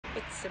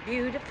It's a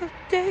beautiful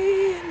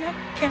day and I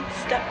can't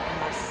stop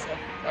myself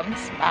from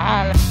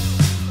smiling.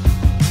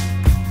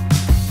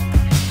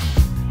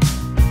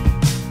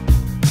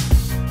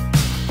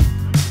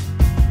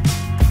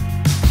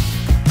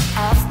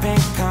 I've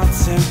been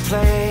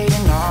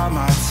contemplating all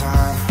my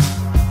time.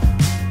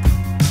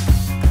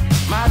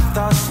 My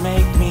thoughts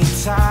make me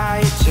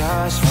tired,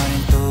 just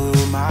running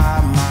through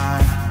my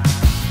mind.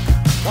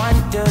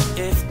 Wonder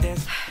if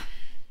there's...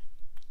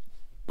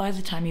 By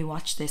the time you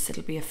watch this,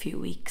 it'll be a few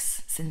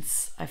weeks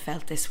since I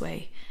felt this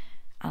way,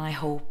 and I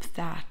hope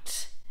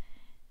that,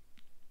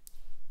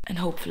 and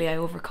hopefully I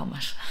overcome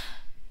it.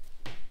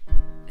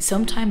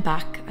 Some time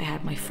back, I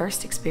had my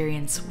first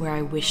experience where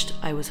I wished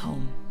I was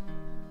home.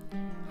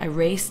 I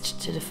raced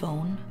to the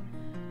phone,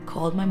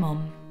 called my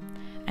mum,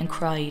 and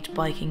cried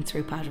biking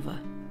through Padova.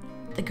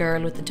 The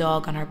girl with the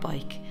dog on her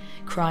bike,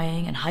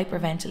 crying and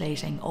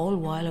hyperventilating, all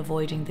while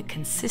avoiding the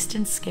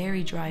consistent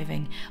scary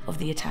driving of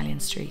the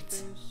Italian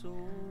streets.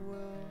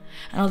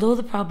 And although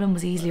the problem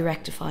was easily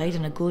rectified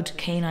and a good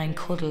canine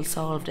cuddle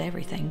solved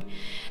everything,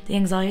 the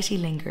anxiety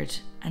lingered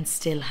and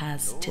still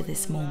has to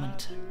this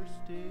moment.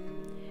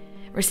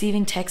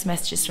 Receiving text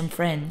messages from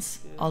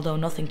friends, although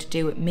nothing to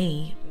do with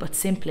me, but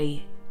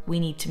simply, "We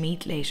need to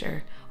meet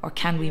later," or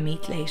 "Can we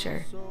meet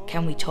later?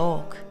 Can we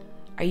talk?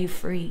 Are you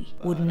free?"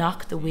 would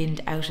knock the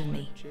wind out of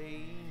me.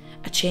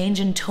 A change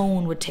in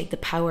tone would take the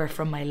power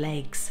from my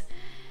legs.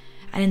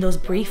 And in those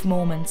brief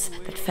moments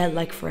that felt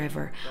like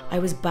forever, I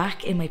was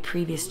back in my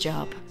previous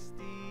job,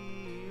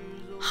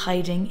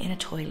 hiding in a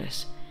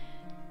toilet,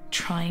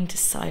 trying to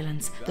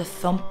silence the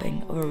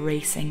thumping of a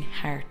racing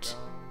heart.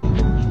 I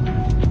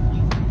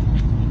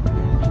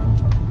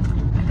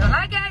don't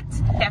like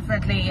it.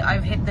 Definitely,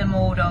 I've hit the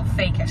mode of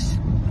fake it.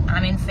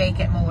 I'm in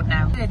fake it mode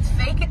now. It's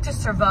fake it to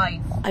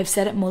survive. I've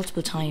said it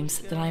multiple times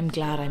that I'm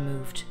glad I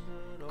moved,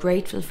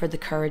 grateful for the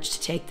courage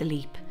to take the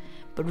leap.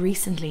 But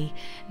recently,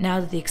 now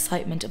that the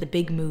excitement of the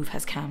big move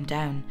has calmed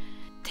down,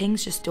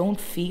 things just don't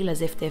feel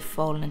as if they've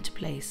fallen into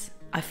place.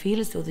 I feel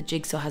as though the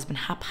jigsaw has been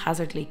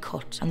haphazardly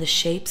cut and the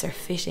shapes are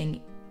fitting,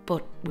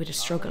 but with a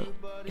struggle,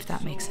 if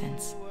that makes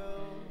sense.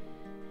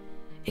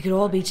 It could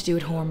all be to do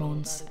with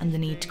hormones and the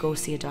need to go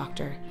see a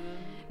doctor.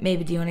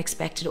 Maybe the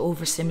unexpected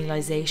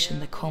overstimulation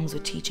that comes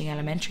with teaching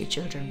elementary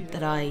children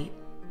that I,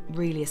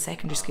 really a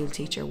secondary school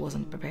teacher,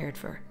 wasn't prepared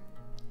for.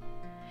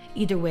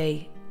 Either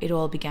way, it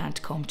all began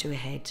to come to a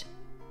head.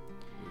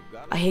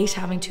 I hate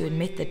having to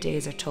admit that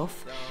days are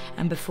tough,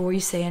 and before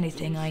you say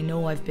anything, I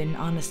know I've been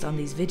honest on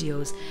these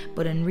videos,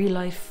 but in real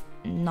life,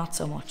 not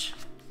so much.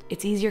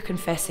 It's easier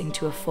confessing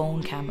to a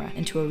phone camera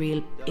than to a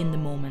real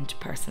in-the-moment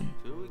person.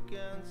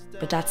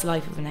 But that's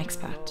life of an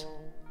expat.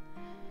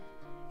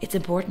 It's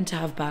important to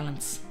have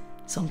balance,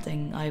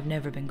 something I've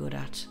never been good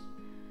at.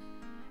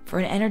 For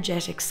an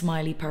energetic,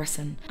 smiley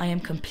person, I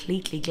am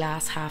completely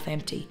glass half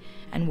empty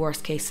and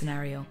worst case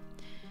scenario.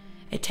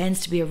 It tends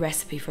to be a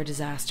recipe for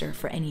disaster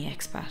for any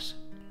expat.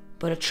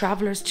 But a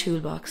traveller's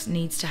toolbox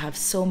needs to have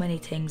so many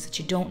things that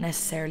you don't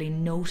necessarily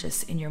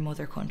notice in your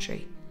mother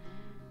country.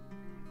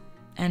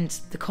 And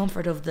the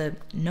comfort of the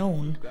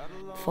known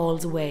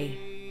falls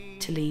away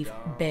to leave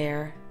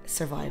bare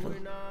survival.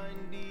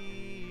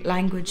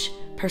 Language,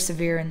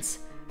 perseverance,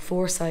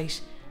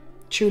 foresight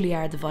truly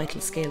are the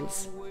vital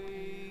skills.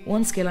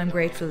 One skill I'm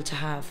grateful to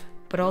have,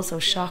 but also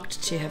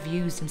shocked to have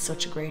used in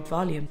such a great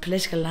volume: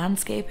 political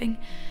landscaping.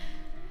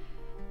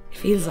 It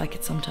feels like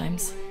it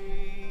sometimes.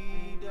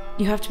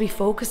 You have to be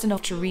focused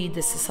enough to read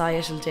the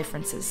societal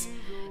differences,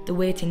 the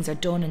way things are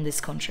done in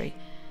this country,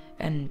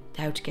 and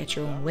how to get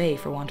your own way,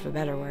 for want of a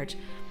better word,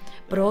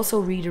 but also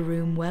read a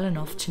room well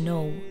enough to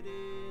know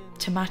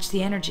to match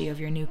the energy of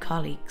your new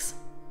colleagues.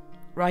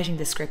 Writing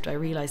this script, I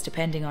realise,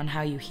 depending on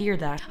how you hear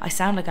that, I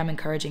sound like I'm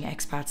encouraging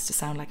expats to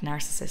sound like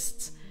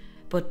narcissists,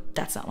 but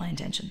that's not my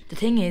intention. The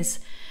thing is,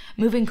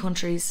 moving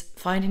countries,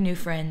 finding new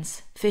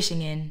friends,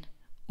 fitting in,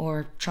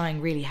 or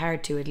trying really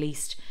hard to at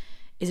least,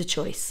 is a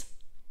choice.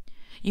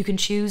 You can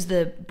choose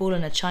the bull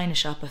in a china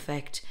shop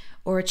effect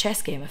or a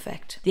chess game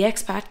effect. The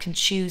expat can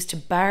choose to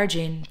barge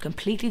in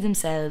completely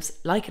themselves,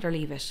 like it or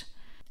leave it.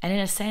 And in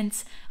a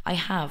sense, I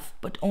have,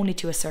 but only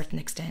to a certain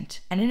extent.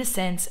 And in a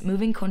sense,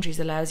 moving countries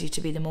allows you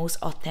to be the most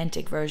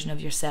authentic version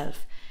of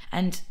yourself.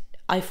 And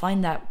I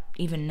find that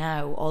even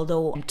now,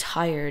 although I'm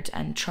tired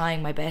and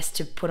trying my best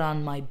to put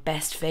on my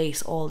best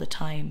face all the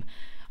time,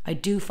 I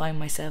do find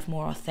myself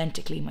more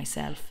authentically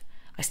myself.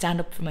 I stand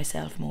up for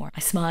myself more. I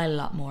smile a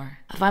lot more.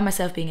 I find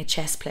myself being a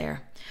chess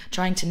player,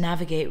 trying to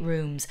navigate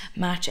rooms,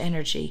 match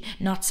energy,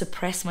 not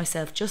suppress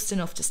myself just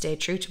enough to stay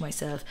true to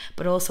myself,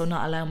 but also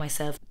not allow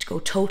myself to go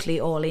totally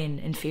all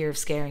in fear of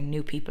scaring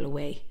new people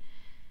away.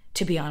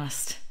 To be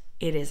honest,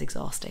 it is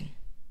exhausting.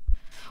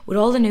 With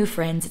all the new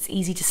friends, it's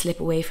easy to slip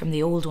away from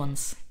the old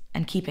ones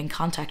and keep in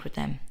contact with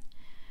them.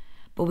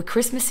 But with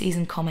Christmas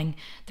season coming,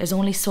 there's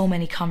only so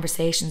many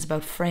conversations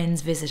about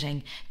friends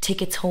visiting,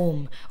 tickets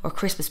home, or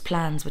Christmas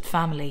plans with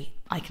family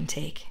I can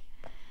take.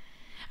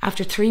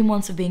 After 3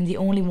 months of being the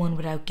only one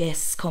without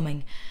guests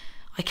coming,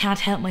 I can't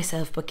help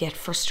myself but get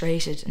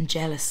frustrated and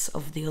jealous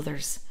of the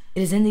others.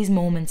 It is in these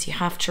moments you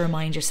have to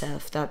remind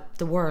yourself that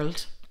the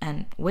world,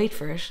 and wait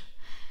for it,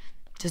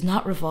 does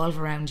not revolve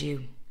around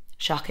you.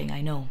 Shocking,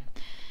 I know.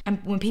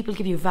 And when people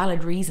give you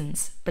valid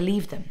reasons,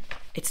 believe them.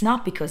 It's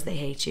not because they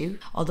hate you,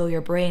 although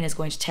your brain is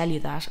going to tell you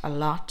that a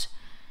lot.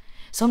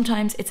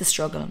 Sometimes it's a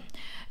struggle,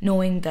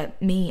 knowing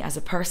that me as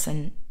a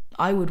person,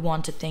 I would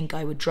want to think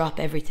I would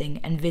drop everything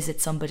and visit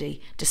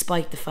somebody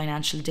despite the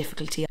financial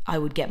difficulty I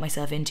would get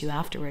myself into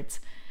afterwards.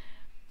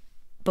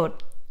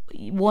 But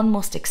one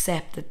must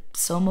accept that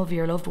some of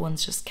your loved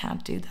ones just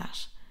can't do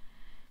that.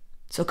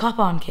 So cop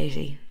on,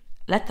 Katie.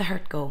 Let the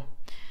hurt go.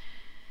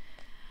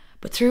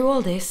 But through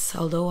all this,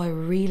 although I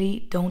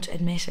really don't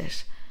admit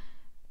it,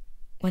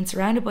 when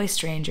surrounded by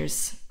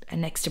strangers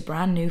and next to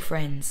brand new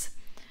friends,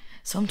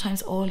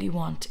 sometimes all you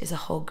want is a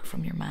hug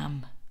from your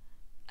mam,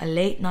 a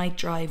late night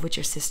drive with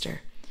your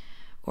sister,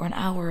 or an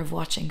hour of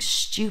watching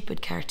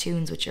stupid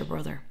cartoons with your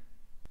brother.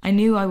 I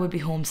knew I would be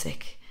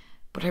homesick,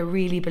 but I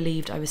really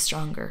believed I was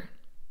stronger,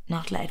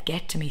 not let it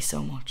get to me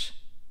so much.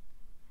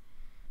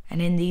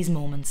 And in these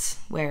moments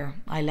where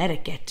I let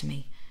it get to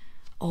me,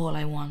 all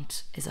I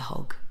want is a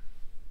hug.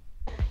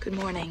 Good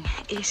morning.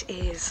 It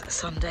is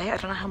Sunday. I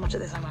don't know how much of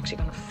this I'm actually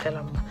going to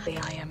film.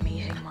 I am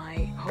meeting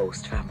my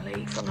host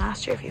family from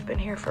last year. If you've been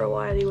here for a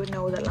while, you would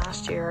know that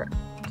last year,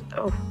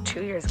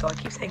 2 years ago, I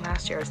keep saying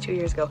last year, it was 2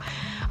 years ago,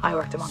 I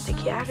worked in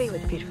Montechiari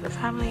with a beautiful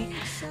family,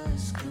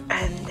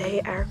 and they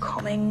are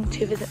coming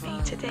to visit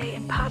me today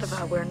in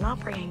Padova. We're not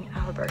bringing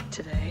Albert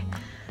today.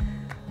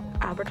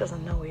 Albert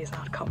doesn't know he's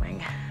not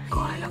coming.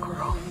 God, I look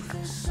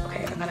rough.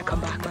 Okay, I'm gonna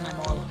come back when I'm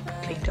all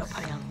cleaned up.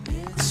 Hang on.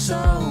 It's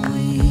all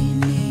we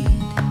need.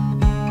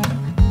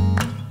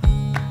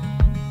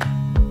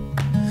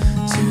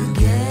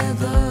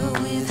 Together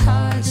with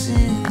hearts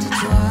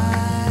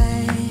intertwined.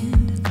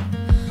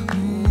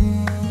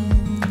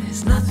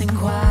 There's nothing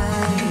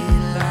quite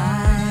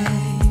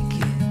like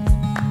it.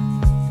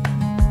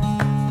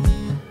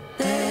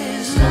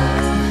 There's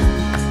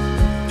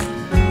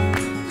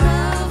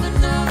love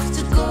enough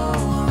to go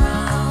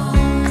around,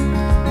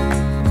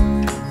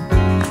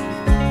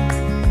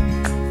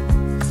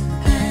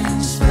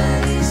 and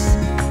space.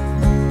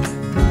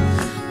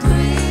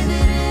 Breathe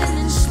it in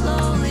and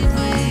slowly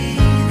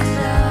breathe it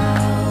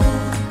out.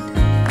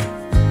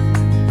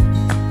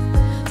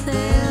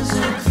 There's a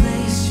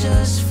place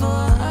just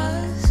for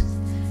us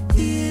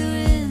here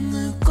in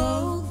the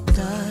gold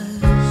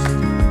dust.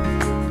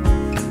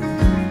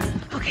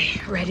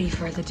 Okay, ready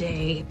for the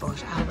day,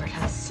 but Albert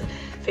has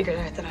figured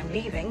out that I'm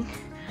leaving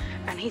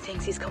and he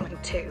thinks he's coming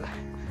too.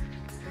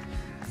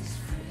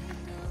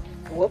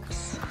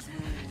 Whoops.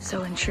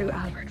 So in true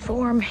Albert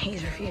form,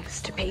 he's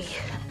refused to pee.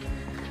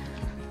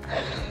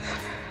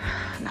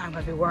 Now I'm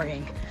going to be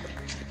worrying.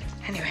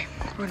 Anyway,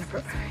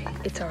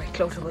 it's alright,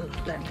 Clota will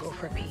let him go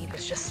for a pee.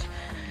 It's just,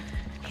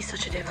 he's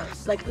such a devil.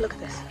 Like, look at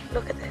this,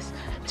 look at this.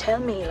 Tell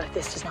me like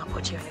this does not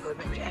put you in a good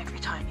mood every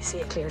time you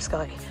see a clear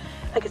sky.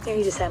 Like, it's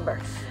nearly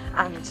December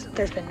and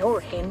there's been no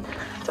rain,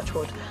 touch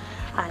wood,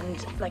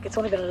 and like it's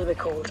only been a little bit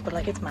cold, but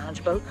like it's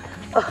manageable.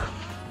 Oh,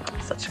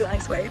 such a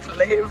nice way to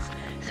live.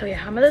 So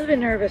yeah, I'm a little bit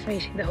nervous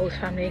meeting the host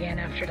family again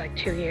after like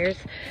 2 years,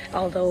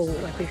 although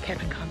like we've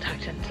kept in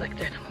contact and like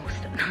they're the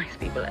most nice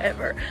people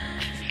ever.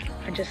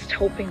 I'm just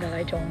hoping that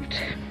I don't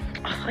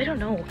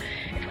know,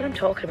 it's what I'm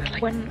talking about.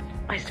 Like when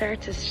I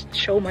start to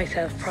show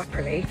myself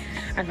properly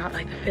and not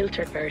like the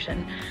filtered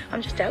version,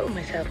 I'm just doubting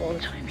myself all the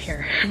time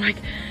here. I'm like,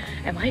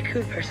 am I a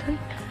cool person?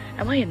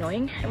 Am I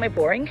annoying? Am I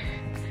boring?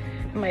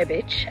 Am I a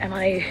bitch? Am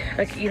I,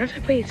 like, you know,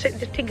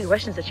 thinking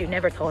questions that you've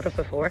never thought of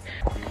before.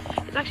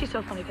 It's actually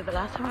so funny because the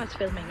last time I was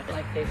filming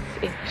like this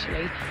in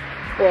Italy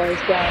was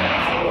when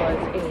I was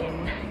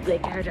in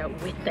Lake Garda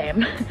with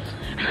them.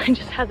 And I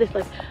just had this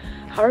like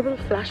horrible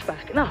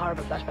flashback, not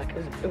horrible flashback,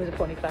 it was a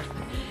funny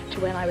flashback to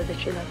when I was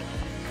literally like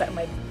sweating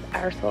my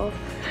arse off.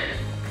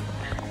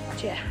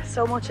 But yeah,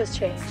 so much has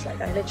changed. Like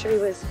I literally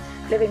was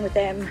living with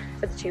them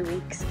for the 2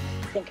 weeks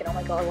thinking, oh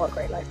my god, what a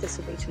great life this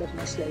would be to live in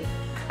Italy,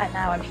 and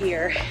now I'm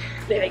here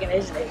living in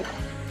Italy.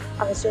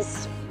 And it's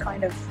just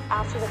kind of,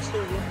 after the 2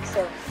 weeks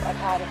I've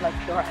had of like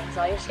pure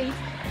anxiety,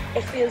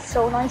 it feels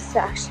so nice to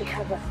actually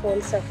have a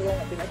full circle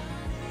and be like,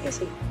 you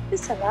see,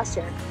 this time last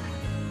year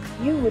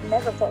you would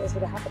never have thought this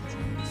would have happened.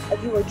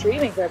 Like you were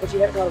dreaming for it, but you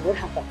never thought it would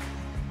happen.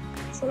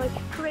 So like,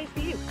 hooray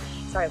for you.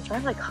 Sorry, I'm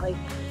trying to like hide.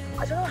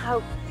 I don't know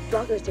how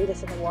bloggers do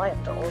this in the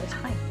wild all the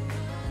time.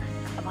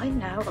 Am I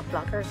now a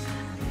blogger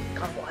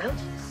gone wild?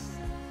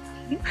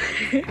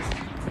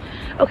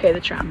 Okay,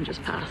 the tram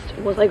just passed.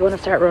 Was I going to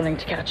start running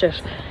to catch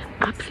it?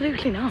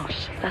 Absolutely not.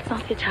 That's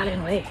not the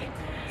Italian way.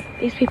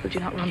 These people do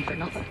not run for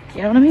nothing.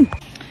 You know what I mean?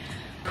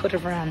 Could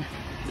have ran.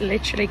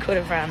 Literally could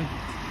have ran.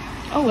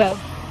 Oh well.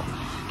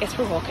 Guess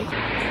we're walking.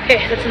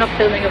 Okay, that's enough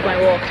filming of my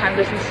walk. Time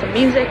to listen to some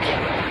music.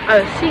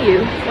 I'll see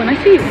you when I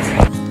see you.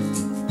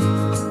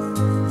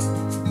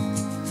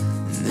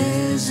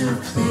 There's a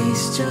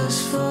place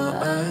just for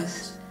us.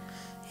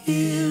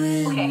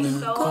 Okay,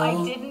 so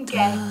I didn't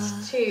get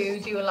to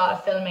do a lot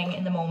of filming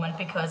in the moment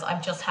because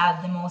I've just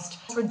had the most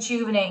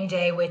rejuvenating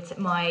day with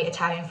my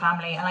Italian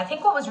family, and I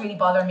think what was really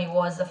bothering me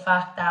was the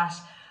fact that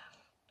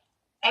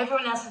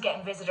everyone else was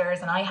getting visitors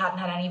and I hadn't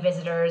had any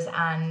visitors,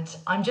 and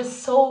I'm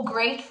just so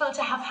grateful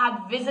to have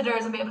had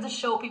visitors and be able to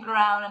show people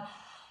around and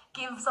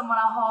give someone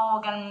a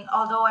hug. And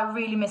although I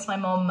really miss my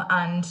mum,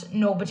 and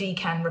nobody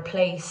can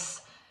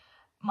replace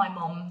my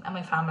mum and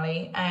my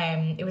family,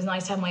 it was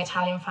nice to have my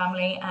Italian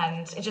family,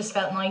 and it just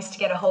felt nice to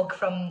get a hug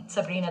from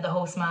Sabrina, the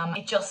host mum.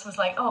 It just was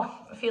like, oh,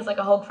 it feels like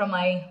a hug from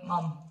my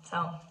mum.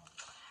 So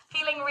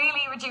feeling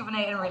really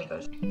rejuvenated and really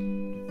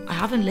good. I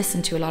haven't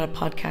listened to a lot of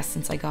podcasts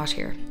since I got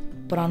here,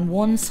 but on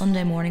one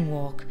Sunday morning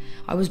walk,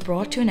 I was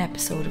brought to an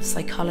episode of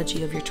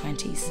Psychology of Your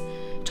 20s,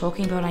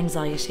 talking about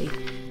anxiety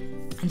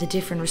and the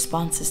different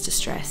responses to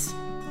stress: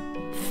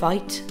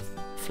 fight,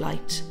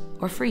 flight,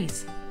 or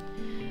freeze.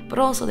 But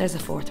also there's a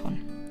fourth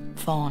one: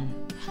 fawn.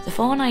 The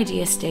fawn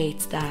idea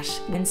states that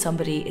when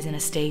somebody is in a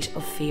state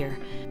of fear,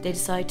 they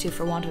decide to,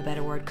 for want of a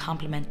better word,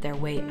 compliment their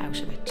way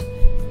out of it.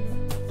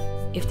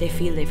 If they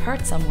feel they've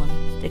hurt someone,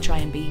 they try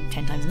and be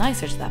 10 times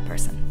nicer to that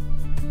person.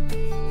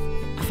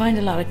 I find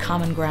a lot of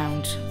common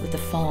ground with the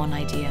fawn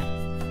idea.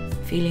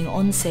 Feeling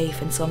unsafe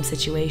in some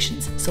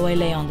situations, so I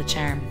lay on the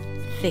charm,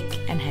 thick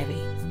and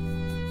heavy.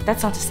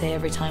 That's not to say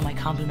every time I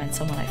compliment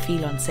someone I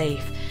feel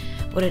unsafe,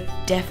 but it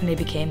definitely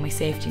became my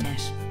safety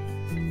net.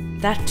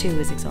 That too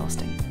is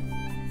exhausting.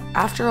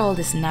 After all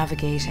this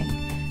navigating,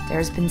 there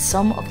has been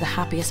some of the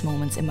happiest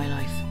moments in my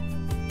life.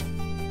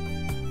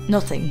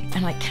 Nothing,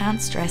 and I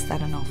can't stress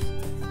that enough,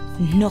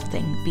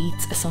 nothing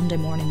beats a Sunday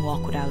morning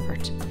walk with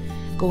Albert,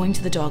 going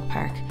to the dog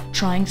park,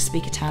 trying to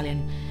speak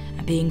Italian,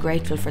 and being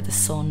grateful for the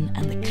sun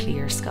and the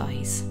clear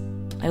skies.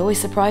 I always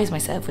surprise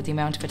myself with the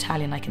amount of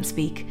Italian I can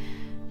speak,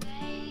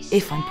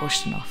 if I'm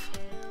pushed enough,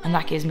 and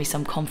that gives me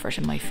some comfort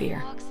in my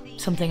fear,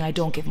 something I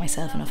don't give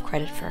myself enough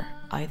credit for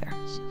either.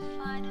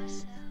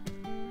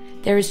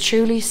 There is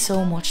truly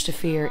so much to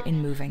fear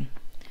in moving,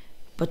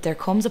 but there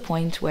comes a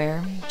point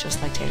where,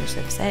 just like Taylor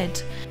Swift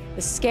said,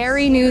 the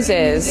scary news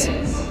is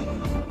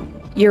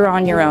you're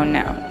on your own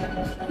now.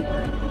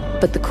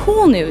 But the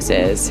cool news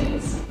is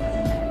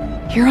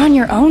you're on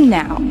your own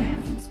now.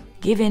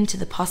 Give in to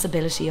the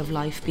possibility of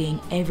life being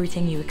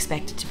everything you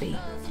expect it to be.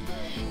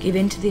 Give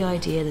in to the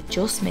idea that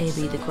just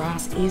maybe the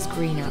grass is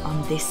greener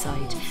on this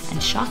side,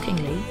 and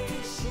shockingly,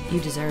 you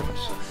deserve it.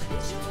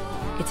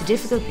 It's a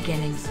difficult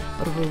beginning,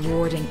 but a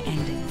rewarding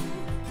ending.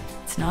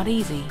 It's not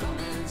easy,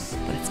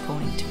 but it's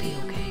going to be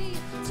okay.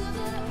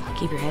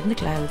 Keep your head in the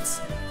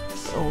clouds,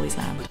 but always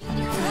land on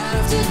your feet.